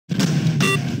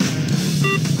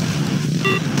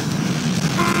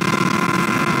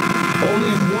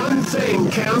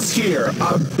counts here.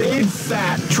 A big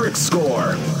fat trick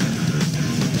score.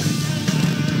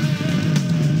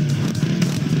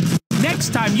 Next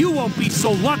time you won't be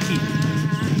so lucky.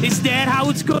 Is that how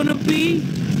it's gonna be?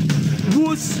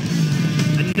 Wuss.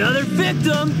 Another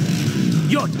victim.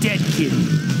 You're dead, kid.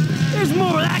 There's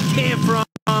more where that came from.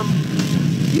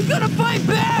 You gonna fight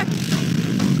back?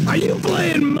 Are you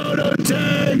playing Moto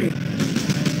Tag?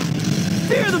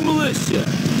 Fear the militia.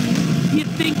 You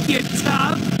think you're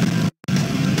tough?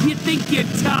 You think you're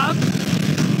tough?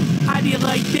 How do you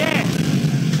like that?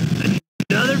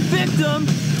 Another victim.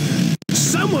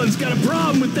 Someone's got a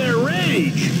problem with their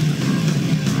rage.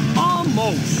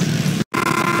 Almost.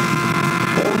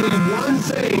 Only one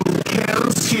thing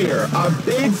counts here. A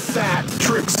big fat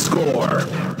trick score.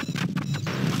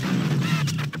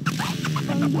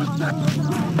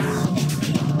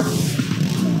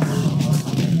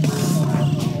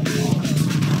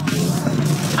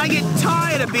 I get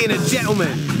tired of being a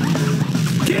gentleman.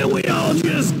 Can't we all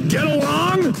just get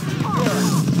along?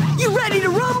 You ready to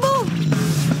rumble?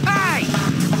 Hey!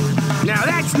 Now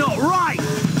that's not right!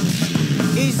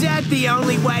 Is that the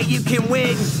only way you can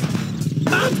win?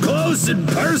 Up close and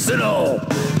personal.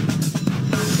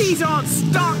 These aren't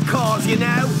stock cars, you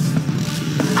know.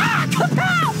 Ah,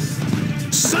 kapow!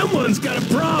 Someone's got a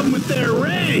problem with their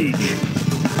rage.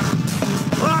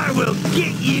 I will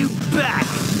get you back.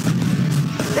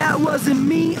 That wasn't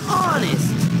me, honest.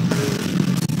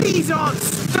 These aren't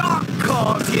stock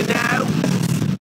cars, you know.